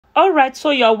All right,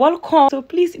 so you're welcome. So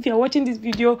please, if you're watching this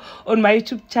video on my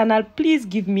YouTube channel, please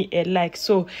give me a like.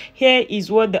 So here is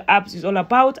what the app is all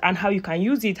about and how you can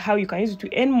use it, to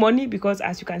earn money, because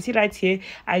as you can see right here,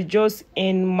 I just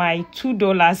earned my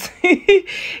 $2.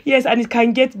 Yes, and it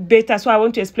can get better. So I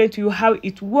want to explain to you how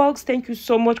it works. Thank you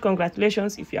so much.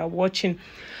 Congratulations if you are watching.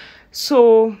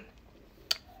 So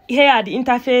here are the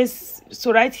interface.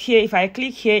 So right here, if I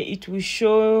click here, it will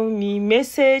show me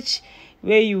message,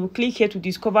 where you click here to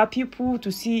discover people,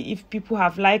 to see if people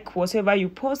have liked whatever you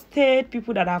posted,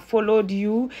 people that have followed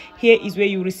you. Here is where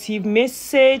you receive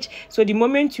message. So the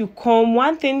moment you come,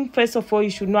 one thing first of all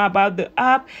you should know about the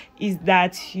app is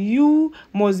that you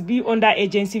must be under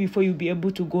agency before you'll be able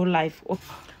to go live.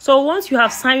 So once you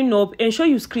have signed up, ensure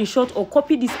you screenshot or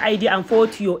copy this ID and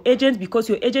forward to your agent, because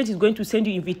your agent is going to send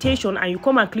you invitation, and you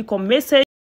come and click on message.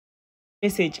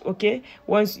 Okay,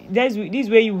 once this is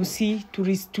where you will see to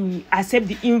accept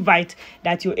the invite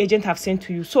that your agent have sent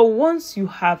to you. So once you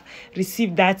have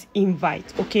received that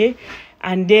invite, okay,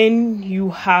 and then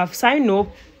you have signed up,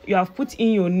 you have put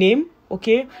in your name,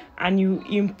 okay, and you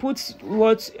input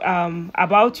what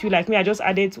about you. Like me, I just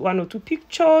added 1 or 2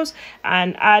 pictures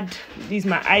and add this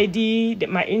my ID,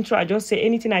 my intro. I just say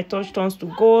anything I touch turns to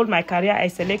gold. My career, I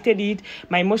selected it.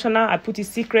 My emotional, I put it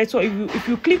secret. So if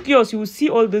you click yours, you will see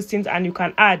all those things and you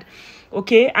can add.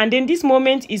 Okay, and then this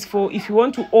moment is for if you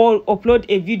want to all upload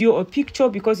a video or picture,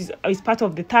 because it's part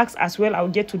of the tax as well. I'll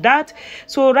get to that.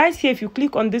 So right here, if you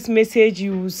click on this message,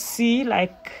 you will see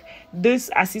like this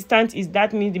assistant is,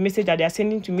 that means the message that they are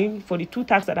sending to me for the 2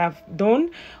 tasks that I've done.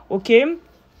 Okay,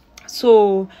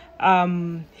 so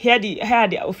here are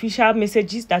the official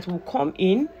messages that will come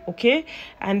in. Okay,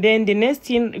 and then the next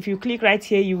thing, if you click right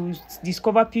here, you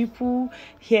discover people.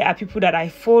 Here are people that I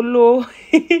follow.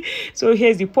 So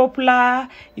here's the popular.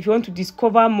 If you want to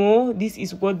discover more, this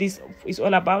is what this is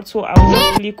all about. So I will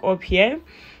just click up here.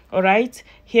 All right,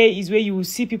 here is where you will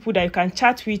see people that you can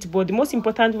chat with, but the most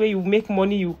important way you make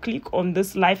money, you click on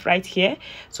this live right here.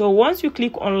 So once you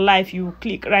click on live, you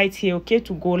click right here, okay,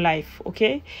 to go live.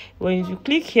 Okay, when you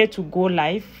click here to go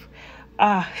live,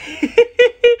 you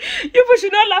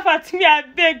should not laugh at me. I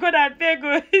beg God, I beg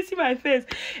God. See my face.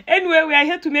 Anyway, we are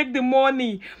here to make the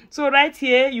money. So right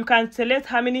here, you can select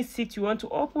how many seats you want to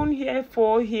open. Here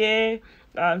 4, here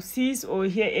 6, or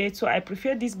here 8. So I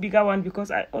prefer this bigger one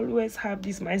because I always have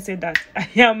this mindset that I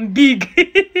am big.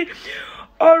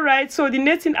 All right, so the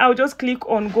next thing, I'll just click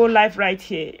on go live right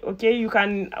here. Okay, you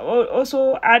can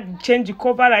also change the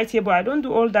cover right here, but I don't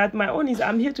do all that. My own is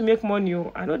I'm here to make money.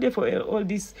 I'm not there for all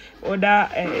this other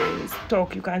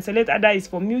stock. You can select either is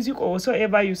for music or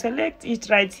whatsoever. You select it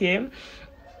right here,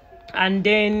 and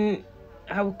then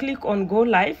I will click on go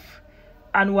live,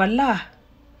 and voila.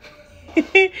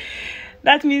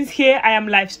 That means here I am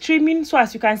live streaming. So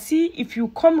as you can see, if you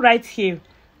come right here,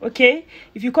 okay,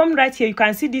 if you come right here, you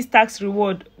can see this tax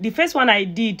reward. The first one I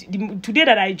did today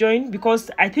that I joined, because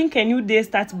I think a new day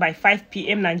starts by 5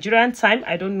 p.m. Nigerian time.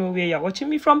 I don't know where you're watching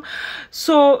me from.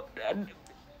 So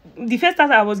the first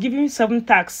tax I was giving 7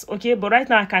 tax, okay, but right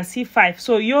now I can see 5.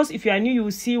 So yours, if you are new, you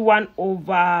will see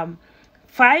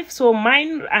 1/5. So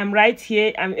mine, I'm right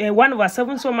here, I'm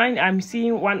 1/7. So mine, I'm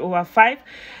seeing 1/5.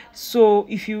 So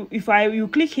if you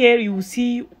click here, you will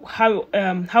see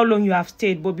how long you have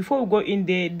stayed. But before we go in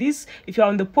there, this, if you're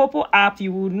on the Poppolive app,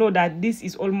 you will know that this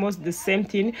is almost the same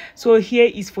thing. So here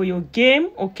is for your game,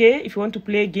 okay, if you want to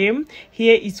play a game.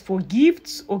 Here is for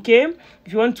gifts, okay,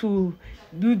 if you want to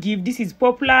do give. This is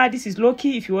popular, this is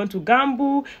lucky if you want to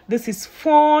gamble, this is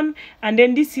fun, and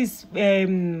then this is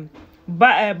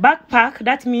backpack.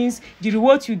 That means the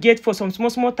rewards you get for some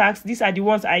small tasks. These are the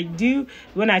ones I do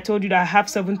when I told you that I have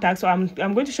 7 tasks. So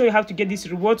I'm going to show you how to get this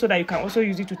reward so that you can also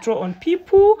use it to throw on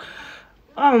people.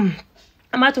 Am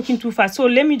I talking too fast? So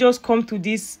let me just come to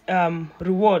this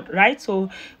reward, right? So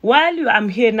while I'm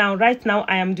here now, right now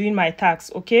I am doing my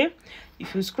tasks, okay.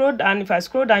 If you scroll down, if I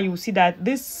scroll down, you will see that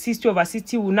this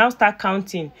 60/60 will now start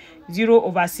counting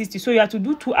 0/60. So you have to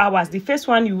do 2 hours. The first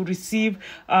one you will receive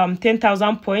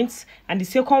 10,000 points, and the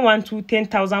second one to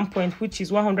 10,000 points, which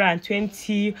is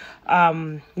 120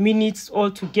 minutes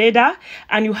altogether.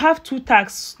 And you have 2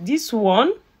 tasks. This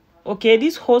one, okay,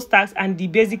 this host tax and the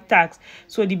basic tax.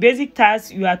 So the basic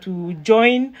tax, you have to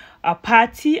join a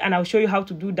party, and I'll show you how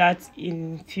to do that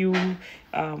in few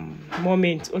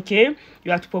moments. Okay,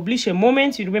 you have to publish a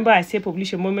moment. You remember I said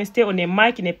publish a moment, stay on a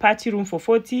mic in a party room for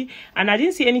 40, and I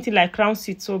didn't see anything like crown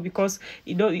seat, so because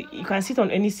you can sit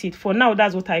on any seat for now.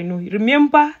 That's what I know.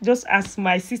 Remember, just as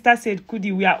my sister said,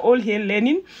 Kudi, we are all here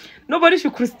learning. Nobody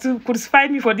should crucify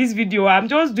me for this video. I'm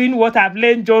just doing what I've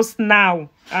learned just now.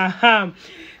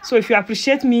 So if you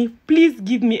appreciate me, please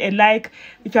give me a like.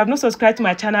 If you have not subscribed to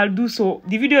my channel, do so.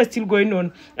 The video is still going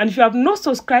on. And if you have not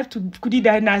subscribed to Kudi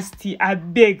Dynasty, I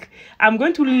beg, I'm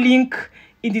going to link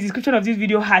in the description of this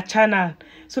video her channel,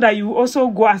 so that you also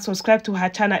go and subscribe to her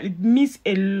channel. It means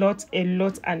a lot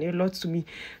to me.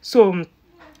 So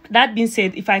that being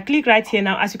said, if I click right here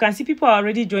now, as you can see, people are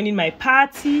already joining my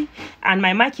party and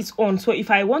my mic is on. So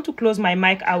if I want to close my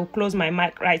mic, I will close my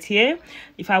mic right here.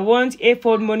 If I want a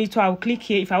phone monitor, I will click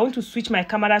here. If I want to switch my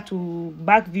camera to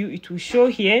back view, it will show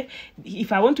here.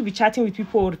 If I want to be chatting with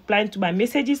people or replying to my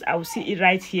messages, I will see it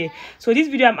right here. So this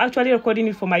video, I'm actually recording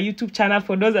it for my YouTube channel.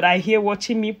 For those that are here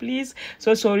watching me, please,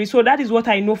 so sorry. So that is what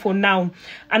I know for now,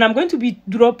 and I'm going to be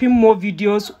dropping more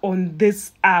videos on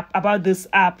this app, about this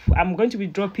app. I'm going to be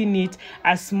dropping it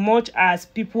as much as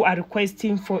people are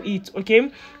requesting for it.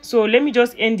 Okay, so let me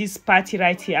just end this party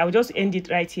right here. I'll just end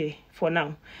it right here for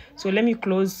now. So let me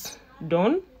close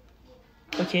done.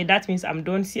 Okay, that means I'm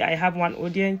done. See, I have one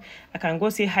audience. I can go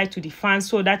say hi to the fans.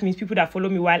 So that means people that follow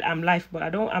me while I'm live, but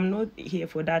I'm not here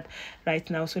for that right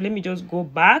now. So let me just go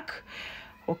back.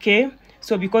 Okay,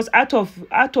 so because out of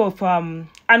and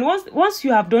once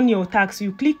you have done your task,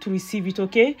 you click to receive it.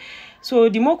 Okay, so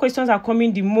the more questions are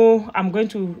coming, the more I'm going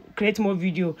to create more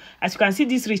video. As you can see,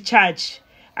 this recharge,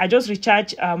 I just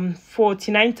recharged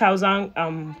 49,000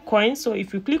 coins. So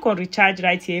if you click on recharge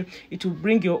right here, it will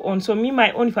bring your own. So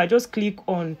my own, if I just click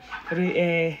on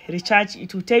recharge,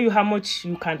 it will tell you how much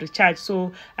you can recharge.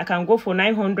 So I can go for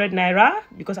 900 naira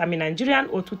because I'm a Nigerian,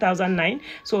 or 2009.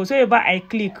 So whatever I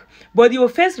click, but your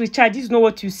first recharge is not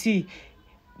what you see.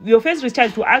 Your first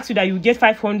recharge to ask you that you get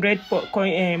 500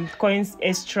 coins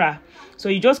extra. So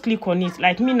you just click on it.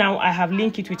 Like me now, I have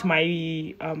linked it with my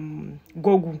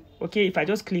Google. Okay, if I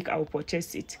just click, I will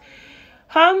purchase it.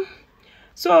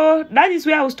 So that is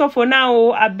where I will stop for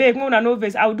now. I beg, more than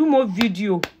always, I'll do more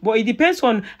video, but it depends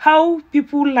on how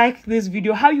people like this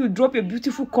video, how you drop a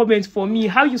beautiful comment for me,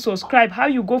 how you subscribe, how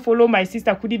you go follow my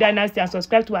sister Kudi Dynasty and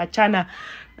subscribe to her channel.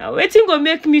 Now waiting gonna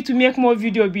make me to make more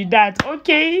video be that.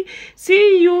 Okay,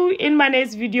 see you in my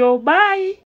next video. Bye.